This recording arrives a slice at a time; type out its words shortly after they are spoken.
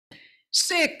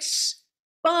6,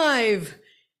 5.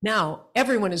 Now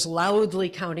everyone is loudly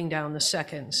counting down the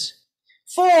seconds.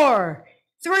 4,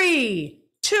 3,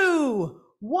 2,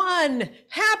 1.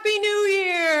 Happy New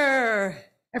Year!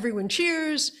 Everyone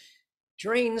cheers,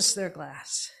 drains their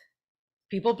glass.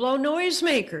 People blow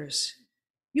noisemakers.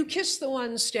 You kiss the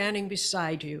one standing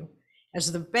beside you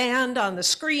as the band on the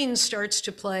screen starts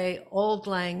to play Auld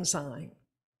Lang Syne.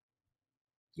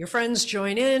 Your friends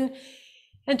join in,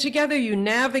 and together you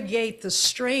navigate the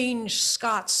strange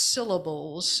Scots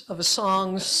syllables of a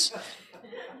song sung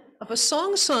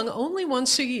only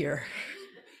once a year.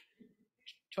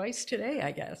 Twice today,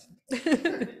 I guess.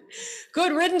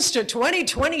 Good riddance to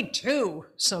 2022,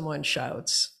 someone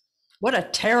shouts. What a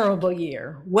terrible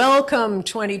year. Welcome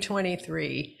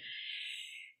 2023.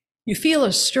 You feel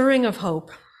a stirring of hope.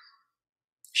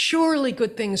 Surely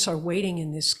good things are waiting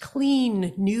in this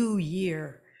clean new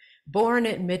year, born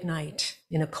at midnight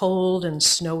in a cold and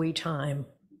snowy time.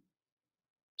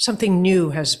 Something new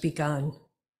has begun.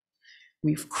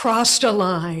 We've crossed a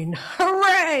line.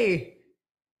 Hooray!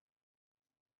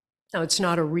 Now, it's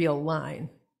not a real line,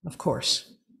 of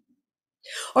course.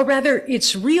 Or rather,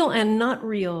 it's real and not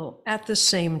real at the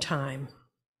same time.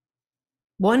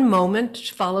 One moment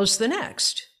follows the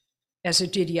next, as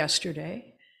it did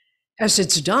yesterday, as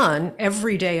it's done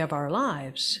every day of our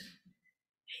lives.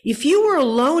 If you were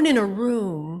alone in a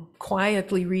room,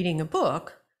 quietly reading a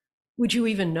book, would you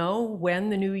even know when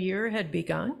the new year had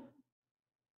begun?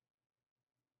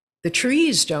 The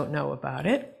trees don't know about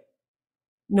it,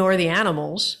 nor the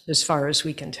animals, as far as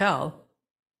we can tell.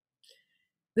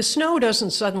 The snow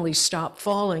doesn't suddenly stop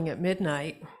falling at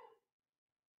midnight.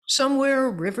 Somewhere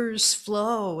rivers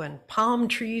flow and palm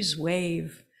trees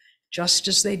wave, just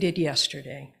as they did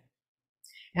yesterday.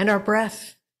 And our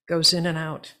breath goes in and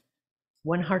out.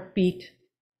 One heartbeat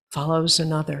follows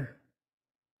another.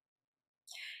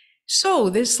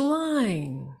 So this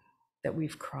line that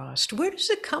we've crossed, where does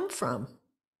it come from?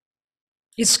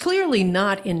 It's clearly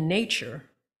not in nature,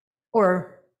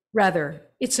 or rather,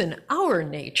 it's in our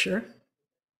nature.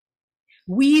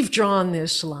 We've drawn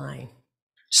this line,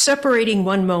 separating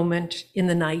one moment in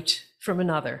the night from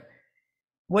another,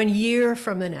 one year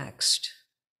from the next,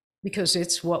 because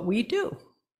it's what we do.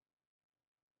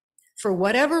 For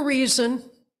whatever reason,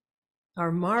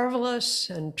 our marvelous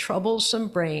and troublesome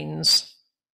brains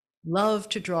love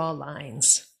to draw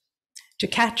lines, to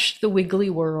catch the wiggly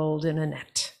world in a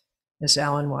net, as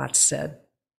Alan Watts said.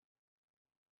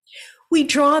 We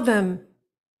draw them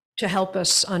to help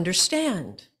us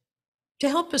understand, to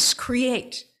help us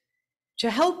create,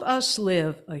 to help us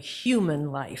live a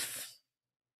human life.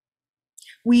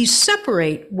 We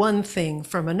separate one thing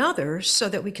from another so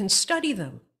that we can study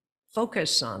them,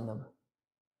 focus on them.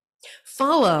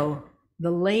 Follow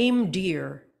the lame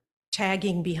deer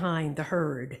tagging behind the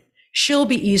herd. She'll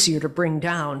be easier to bring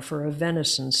down for a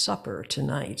venison supper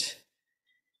tonight.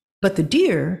 But the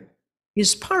deer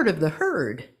is part of the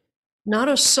herd, not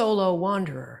a solo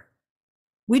wanderer.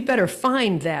 We'd better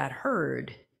find that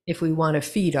herd if we want to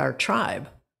feed our tribe.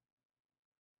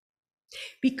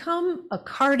 Become a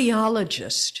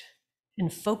cardiologist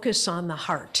and focus on the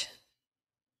heart.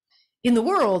 In the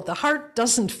world, the heart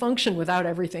doesn't function without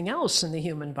everything else in the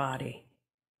human body.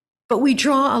 But we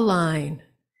draw a line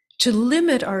to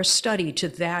limit our study to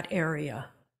that area.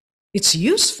 It's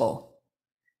useful,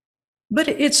 but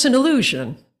it's an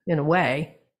illusion in a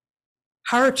way.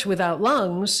 Heart without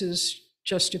lungs is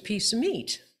just a piece of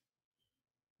meat.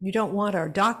 You don't want our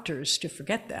doctors to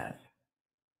forget that.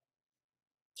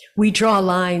 We draw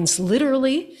lines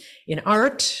literally in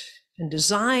art and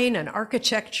design and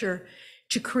architecture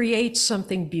to create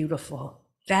something beautiful.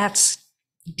 That's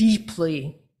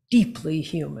deeply, deeply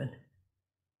human.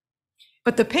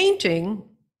 But the painting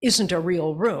isn't a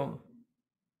real room,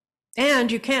 and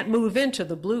you can't move into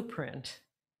the blueprint.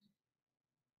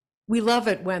 We love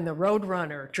it when the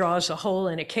roadrunner draws a hole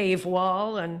in a cave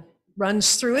wall and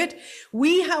runs through it.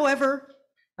 We, however,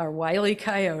 are Wile E.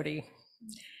 Coyote.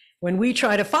 When we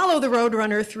try to follow the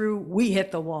roadrunner through, we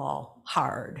hit the wall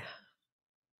hard.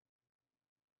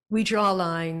 We draw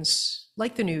lines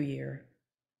like the new year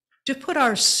to put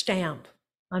our stamp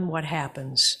on what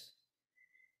happens.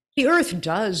 The earth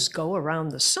does go around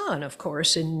the sun, of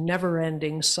course, in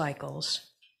never-ending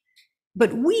cycles.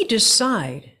 But we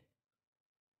decide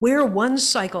where one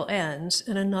cycle ends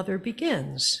and another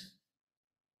begins.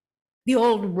 The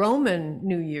old Roman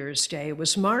New Year's Day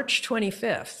was March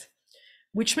 25th,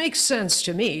 which makes sense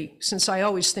to me since I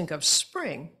always think of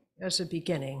spring as a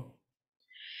beginning.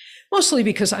 Mostly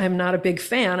because I am not a big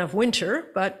fan of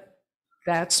winter, but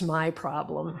that's my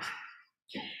problem.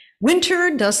 Winter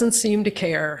doesn't seem to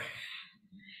care.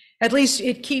 At least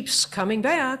it keeps coming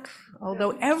back,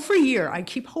 although every year I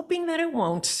keep hoping that it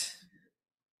won't.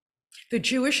 The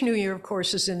Jewish New Year, of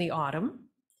course, is in the autumn,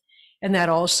 and that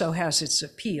also has its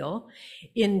appeal.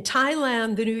 In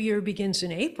Thailand, the New Year begins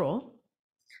in April.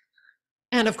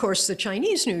 And of course, the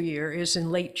Chinese New Year is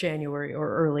in late January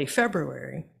or early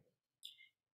February.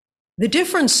 The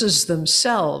differences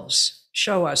themselves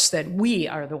show us that we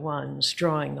are the ones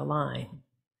drawing the line.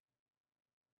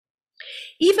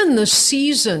 Even the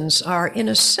seasons are, in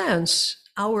a sense,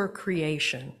 our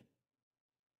creation.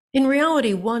 In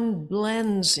reality, one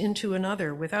blends into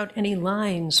another without any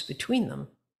lines between them.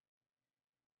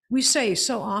 We say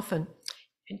so often,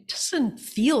 it doesn't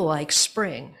feel like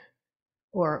spring,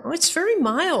 or oh, it's very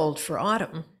mild for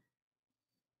autumn.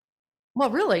 Well,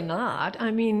 really not.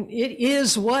 I mean, it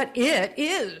is what it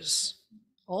is,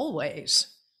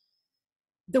 always.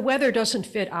 The weather doesn't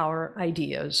fit our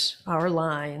ideas, our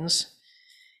lines.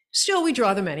 Still, we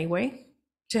draw them anyway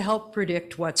to help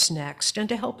predict what's next and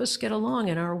to help us get along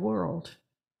in our world.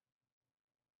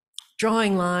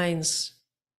 Drawing lines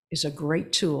is a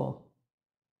great tool.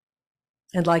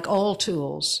 And like all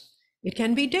tools, it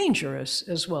can be dangerous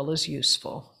as well as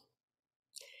useful.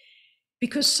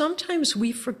 Because sometimes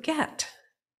we forget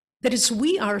that it's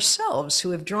we ourselves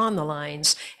who have drawn the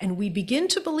lines, and we begin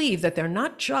to believe that they're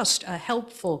not just a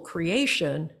helpful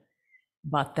creation,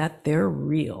 but that they're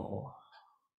real.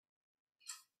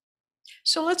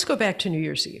 So let's go back to New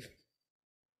Year's Eve.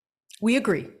 We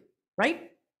agree,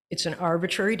 right? It's an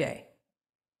arbitrary day.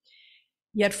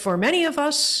 Yet for many of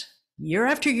us, year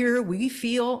after year, we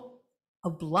feel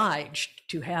obliged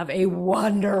to have a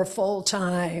wonderful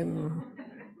time.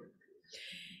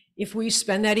 If we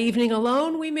spend that evening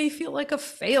alone, we may feel like a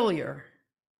failure.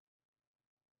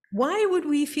 Why would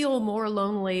we feel more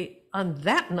lonely on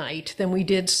that night than we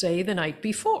did, say, the night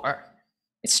before?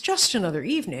 It's just another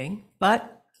evening,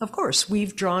 but of course,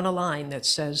 we've drawn a line that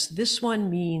says this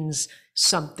one means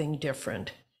something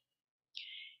different.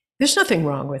 There's nothing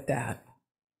wrong with that.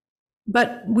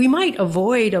 But we might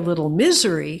avoid a little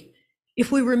misery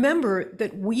if we remember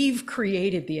that we've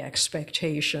created the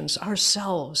expectations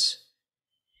ourselves.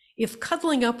 If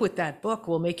cuddling up with that book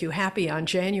will make you happy on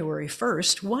January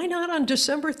 1st, why not on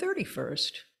December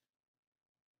 31st?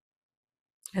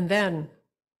 And then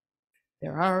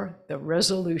there are the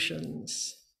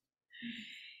resolutions.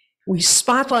 We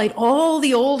spotlight all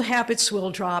the old habits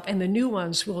will drop and the new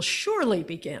ones will surely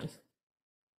begin.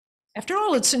 After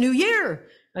all, it's a new year,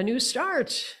 a new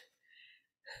start.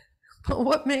 But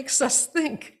what makes us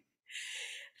think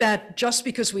that just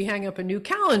because we hang up a new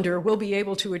calendar, we'll be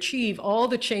able to achieve all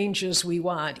the changes we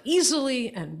want easily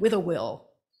and with a will?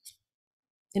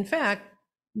 In fact,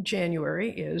 January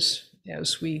is,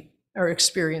 as we are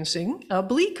experiencing, a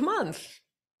bleak month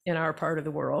in our part of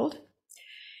the world.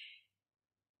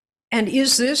 And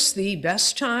is this the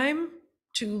best time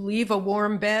to leave a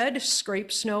warm bed,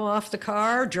 scrape snow off the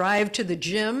car, drive to the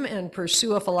gym, and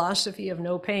pursue a philosophy of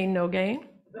no pain, no gain?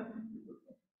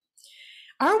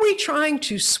 Are we trying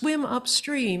to swim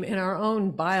upstream in our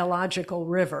own biological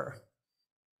river?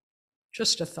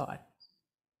 Just a thought.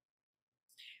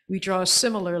 We draw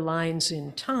similar lines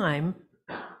in time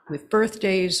with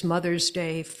birthdays, Mother's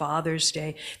Day, Father's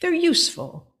Day. They're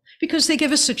useful because they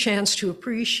give us a chance to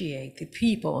appreciate the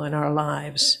people in our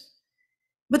lives.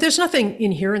 But there's nothing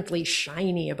inherently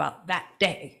shiny about that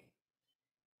day.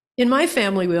 In my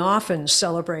family, we often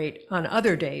celebrate on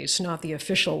other days, not the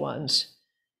official ones.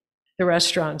 The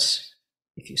restaurants,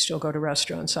 if you still go to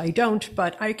restaurants, I don't,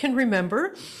 but I can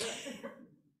remember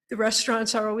the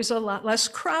restaurants are always a lot less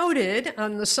crowded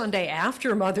on the Sunday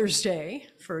after Mother's Day,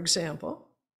 for example.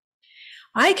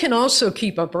 I can also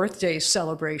keep a birthday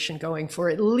celebration going for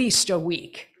at least a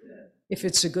week, if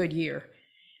it's a good year.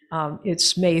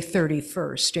 It's May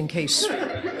 31st,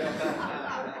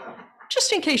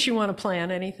 just in case you want to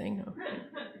plan anything.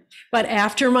 But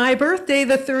after my birthday,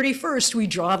 the 31st, we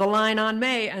draw the line on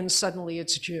May, and suddenly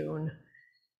it's June,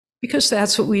 because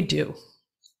that's what we do.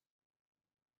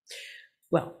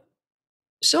 Well,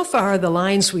 so far, the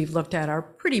lines we've looked at are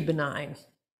pretty benign.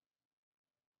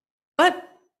 But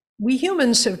we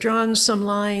humans have drawn some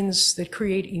lines that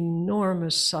create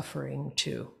enormous suffering,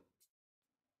 too.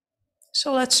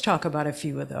 So let's talk about a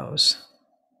few of those.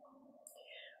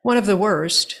 One of the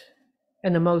worst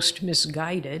and the most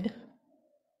misguided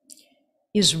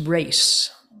is race.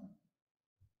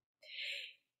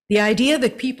 The idea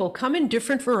that people come in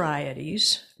different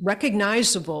varieties,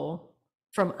 recognizable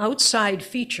from outside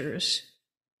features,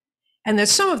 and that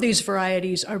some of these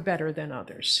varieties are better than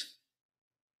others.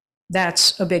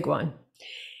 That's a big one.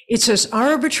 It's as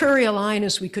arbitrary a line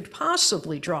as we could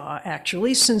possibly draw,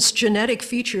 actually, since genetic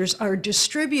features are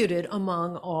distributed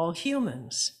among all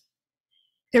humans.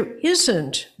 There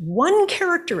isn't one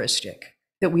characteristic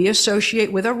that we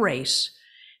associate with a race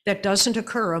that doesn't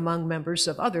occur among members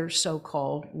of other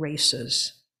so-called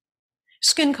races.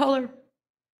 Skin color,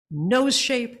 nose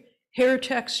shape, hair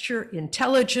texture,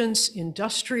 intelligence,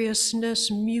 industriousness,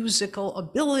 musical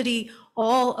ability,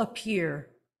 all appear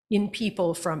in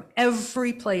people from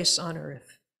every place on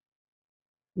earth.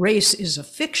 Race is a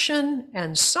fiction,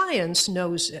 and science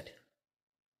knows it.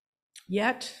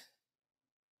 Yet,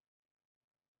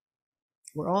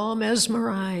 we're all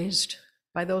mesmerized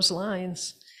by those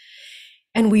lines.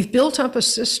 And we've built up a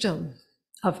system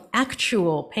of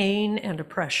actual pain and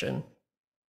oppression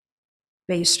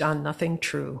based on nothing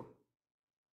true.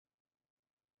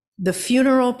 The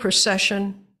funeral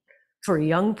procession for a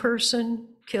young person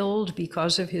killed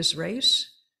because of his race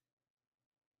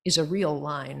is a real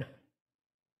line,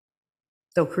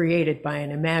 though created by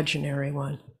an imaginary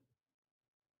one.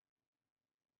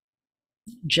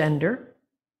 Gender,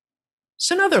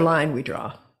 it's another line we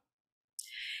draw.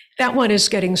 That one is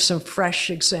getting some fresh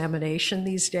examination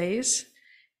these days,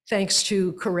 thanks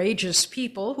to courageous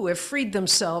people who have freed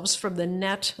themselves from the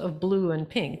net of blue and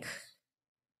pink.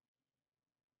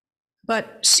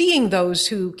 But seeing those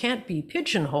who can't be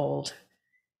pigeonholed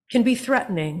can be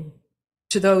threatening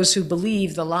to those who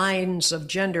believe the lines of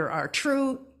gender are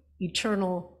true,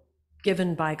 eternal,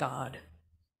 given by God.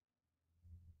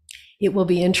 It will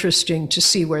be interesting to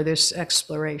see where this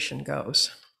exploration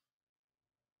goes.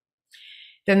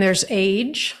 Then there's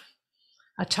age,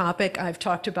 a topic I've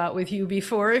talked about with you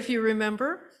before, if you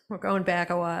remember. We're going back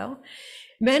a while.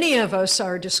 Many of us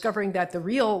are discovering that the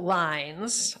real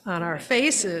lines on our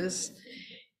faces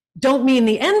don't mean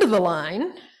the end of the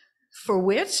line for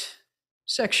wit,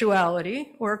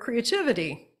 sexuality, or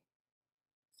creativity.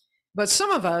 But some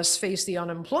of us face the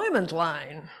unemployment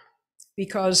line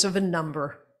because of a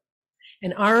number,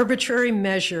 an arbitrary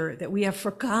measure that we have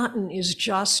forgotten is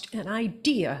just an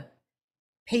idea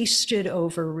pasted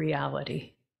over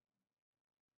reality.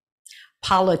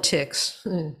 Politics,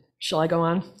 shall I go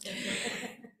on?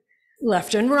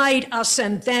 Left and right, us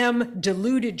and them,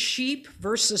 deluded sheep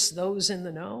versus those in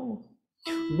the know.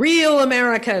 Real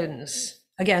Americans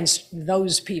against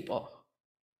those people.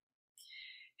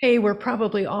 Hey, we're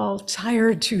probably all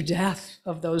tired to death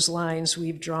of those lines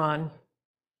we've drawn.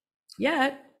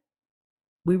 Yet,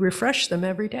 we refresh them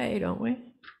every day, don't we?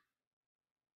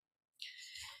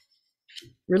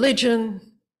 Religion,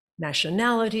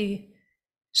 nationality,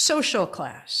 social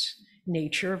class,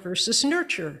 nature versus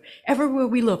nurture. Everywhere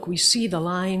we look, we see the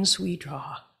lines we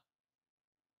draw.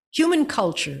 Human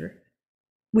culture,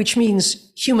 which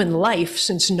means human life,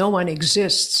 since no one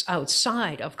exists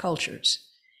outside of cultures,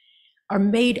 are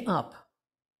made up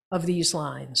of these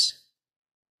lines.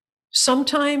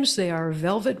 Sometimes they are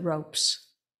velvet ropes.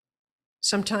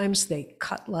 Sometimes they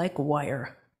cut like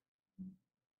wire.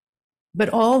 But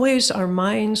always our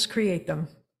minds create them,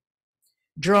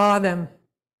 draw them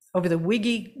over the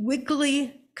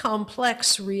wiggly,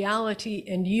 complex reality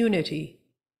and unity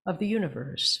of the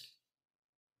universe.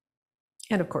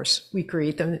 And of course, we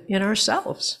create them in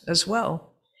ourselves as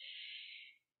well.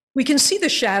 We can see the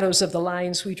shadows of the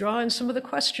lines we draw in some of the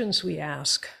questions we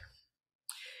ask.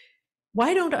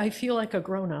 Why don't I feel like a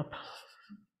grown-up?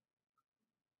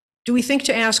 Do we think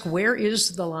to ask, where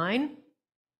is the line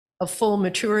of full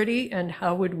maturity, and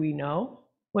how would we know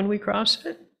when we cross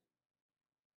it?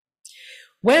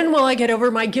 When will I get over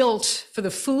my guilt for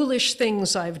the foolish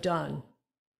things I've done?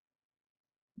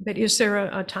 But is there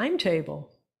a timetable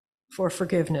for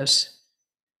forgiveness?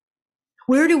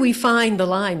 Where do we find the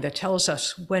line that tells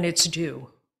us when it's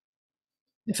due?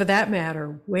 And for that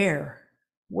matter, where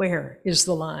is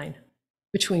the line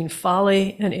between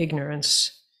folly and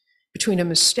ignorance, between a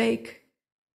mistake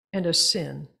and a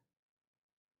sin?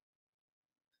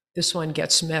 This one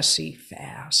gets messy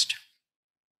fast.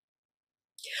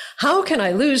 How can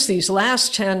I lose these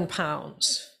last 10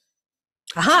 pounds?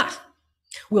 Aha!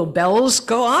 Will bells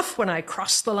go off when I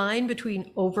cross the line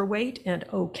between overweight and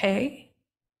okay?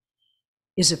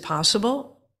 Is it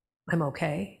possible I'm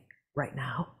okay right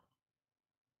now?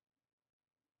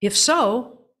 If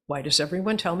so, why does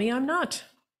everyone tell me I'm not?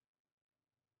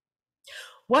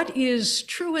 What is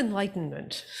true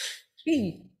enlightenment?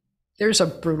 There's a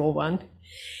brutal one.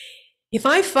 If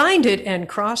I find it and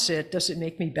cross it, does it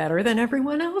make me better than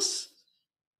everyone else?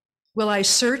 Will I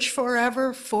search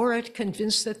forever for it,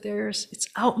 convinced that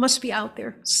must be out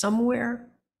there somewhere?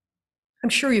 I'm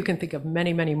sure you can think of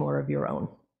many, many more of your own.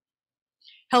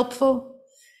 Helpful,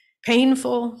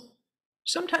 painful,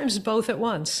 sometimes both at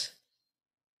once.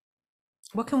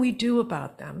 What can we do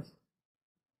about them?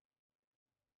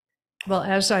 Well,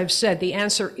 as I've said, the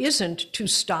answer isn't to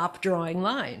stop drawing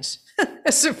lines,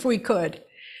 as if we could.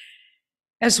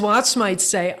 As Watts might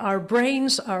say, our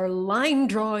brains are line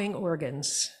drawing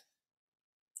organs.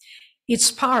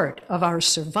 It's part of our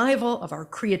survival, of our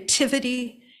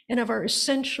creativity, and of our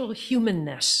essential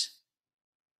humanness.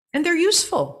 And they're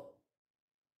useful.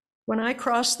 When I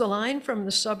cross the line from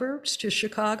the suburbs to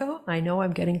Chicago, I know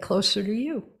I'm getting closer to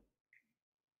you.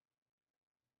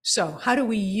 So, how do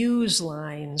we use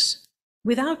lines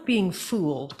without being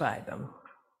fooled by them?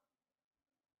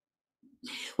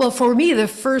 Well, for me, the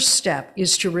first step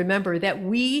is to remember that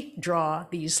we draw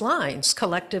these lines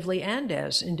collectively and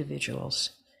as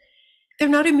individuals. They're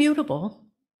not immutable,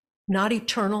 not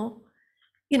eternal.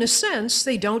 In a sense,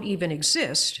 they don't even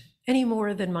exist any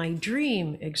more than my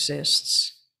dream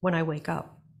exists when I wake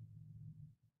up.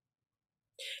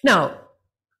 Now,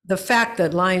 the fact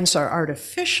that lines are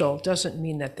artificial doesn't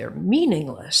mean that they're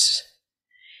meaningless.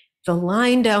 The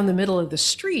line down the middle of the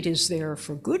street is there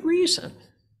for good reason.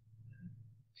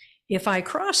 If I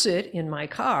cross it in my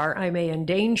car, I may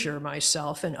endanger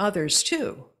myself and others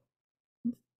too.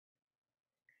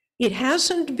 It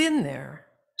hasn't been there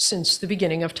since the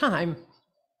beginning of time.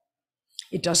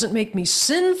 It doesn't make me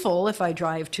sinful if I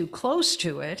drive too close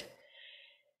to it.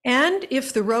 And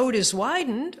if the road is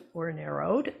widened or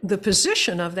narrowed, the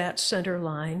position of that center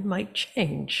line might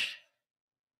change.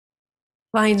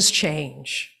 Lines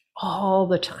change all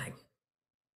the time.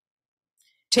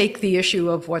 Take the issue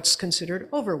of what's considered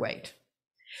overweight.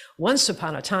 Once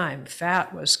upon a time,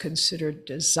 fat was considered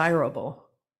desirable.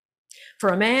 For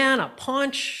a man, a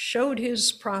paunch showed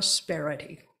his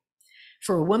prosperity.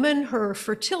 For a woman, her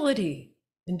fertility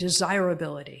and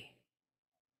desirability.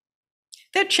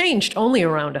 That changed only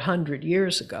around 100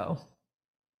 years ago.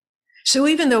 So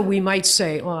even though we might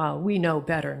say, well, we know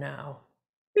better now,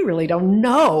 we really don't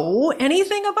know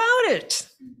anything about it.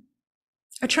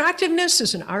 Attractiveness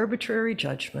is an arbitrary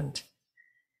judgment.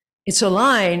 It's a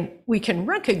line we can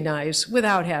recognize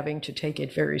without having to take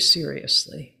it very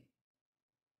seriously.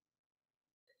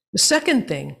 The second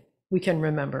thing we can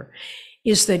remember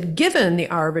is that given the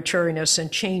arbitrariness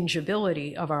and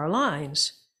changeability of our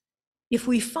lines, if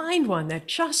we find one that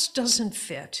just doesn't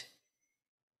fit,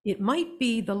 it might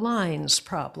be the line's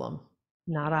problem,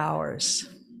 not ours.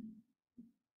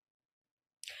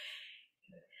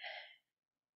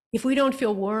 If we don't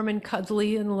feel warm and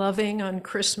cuddly and loving on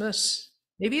Christmas,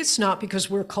 maybe it's not because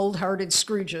we're cold-hearted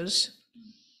Scrooges.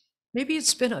 Maybe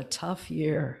it's been a tough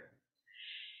year.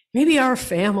 Maybe our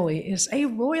family is a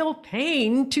royal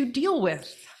pain to deal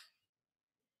with.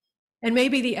 And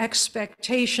maybe the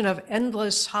expectation of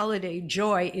endless holiday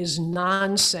joy is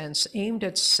nonsense aimed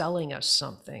at selling us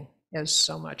something, as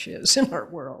so much is in our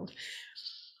world.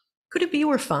 Could it be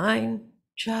we're fine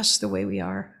just the way we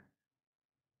are?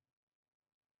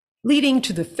 Leading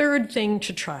to the third thing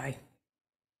to try,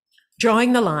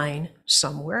 drawing the line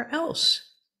somewhere else.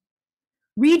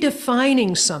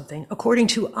 Redefining something according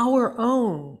to our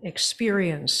own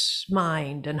experience,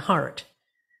 mind, and heart.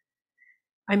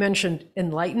 I mentioned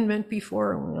enlightenment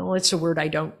before. Well, it's a word I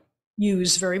don't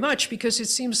use very much because it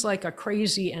seems like a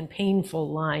crazy and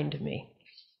painful line to me.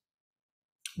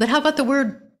 But how about the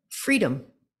word freedom?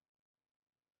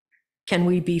 Can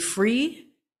we be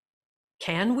free?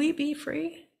 Can we be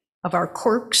free of our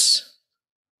quirks,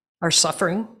 our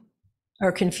suffering,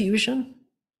 our confusion?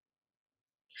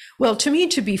 Well, to me,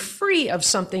 to be free of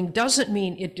something doesn't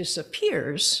mean it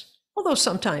disappears, although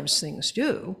sometimes things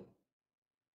do.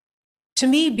 To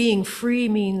me, being free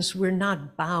means we're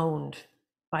not bound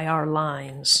by our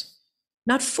lines,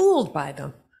 not fooled by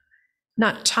them,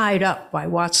 not tied up by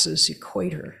Watts's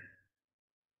equator.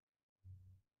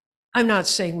 I'm not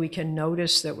saying we can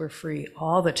notice that we're free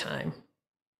all the time.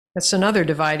 That's another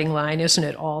dividing line, isn't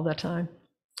it? All the time.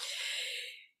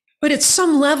 But at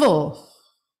some level,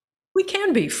 we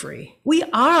can be free. We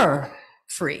are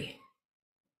free.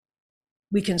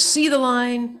 We can see the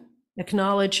line,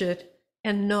 acknowledge it,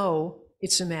 and know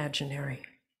it's imaginary.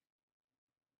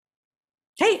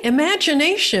 Hey,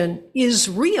 imagination is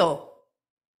real.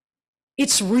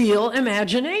 It's real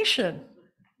imagination.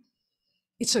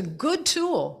 It's a good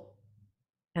tool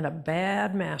and a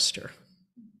bad master.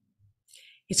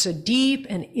 It's a deep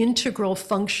and integral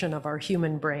function of our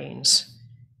human brains.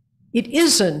 It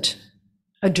isn't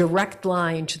a direct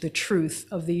line to the truth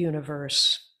of the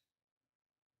universe.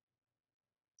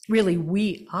 Really,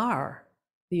 we are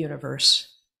the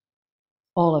universe,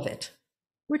 all of it.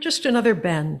 We're just another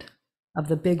bend of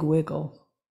the big wiggle.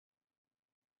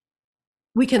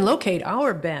 We can locate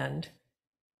our bend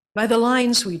by the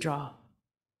lines we draw.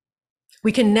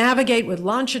 We can navigate with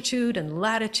longitude and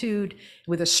latitude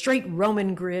with a straight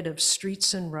Roman grid of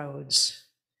streets and roads.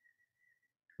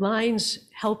 Lines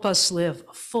help us live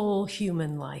a full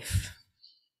human life.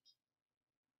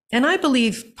 And I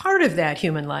believe part of that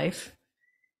human life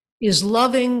is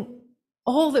loving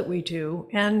all that we do,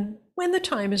 and when the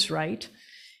time is right,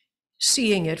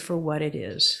 seeing it for what it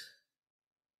is.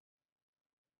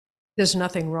 There's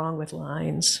nothing wrong with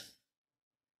lines.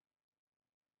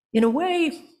 In a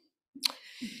way,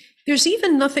 there's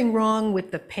even nothing wrong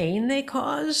with the pain they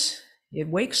cause. It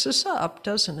wakes us up,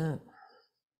 doesn't it?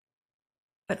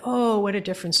 But oh, what a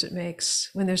difference it makes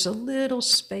when there's a little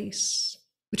space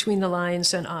between the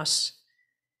lines and us,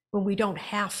 when we don't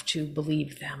have to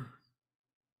believe them.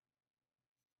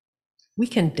 We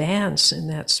can dance in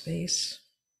that space.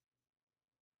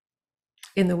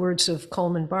 In the words of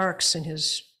Coleman Barks in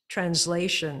his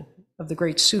translation of the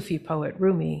great Sufi poet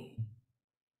Rumi,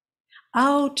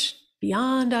 out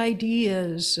beyond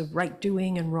ideas of right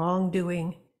doing and wrong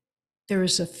doing, there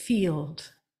is a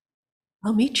field.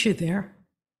 I'll meet you there.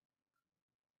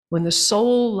 When the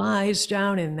soul lies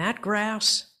down in that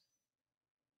grass,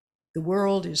 the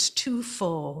world is too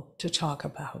full to talk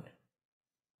about.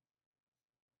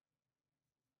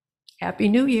 Happy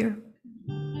New Year.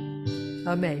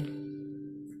 Amen.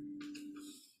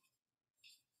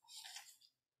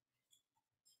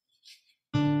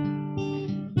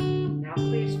 Now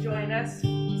please join us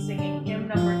singing hymn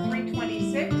number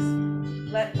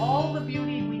 326, Let All the Beauty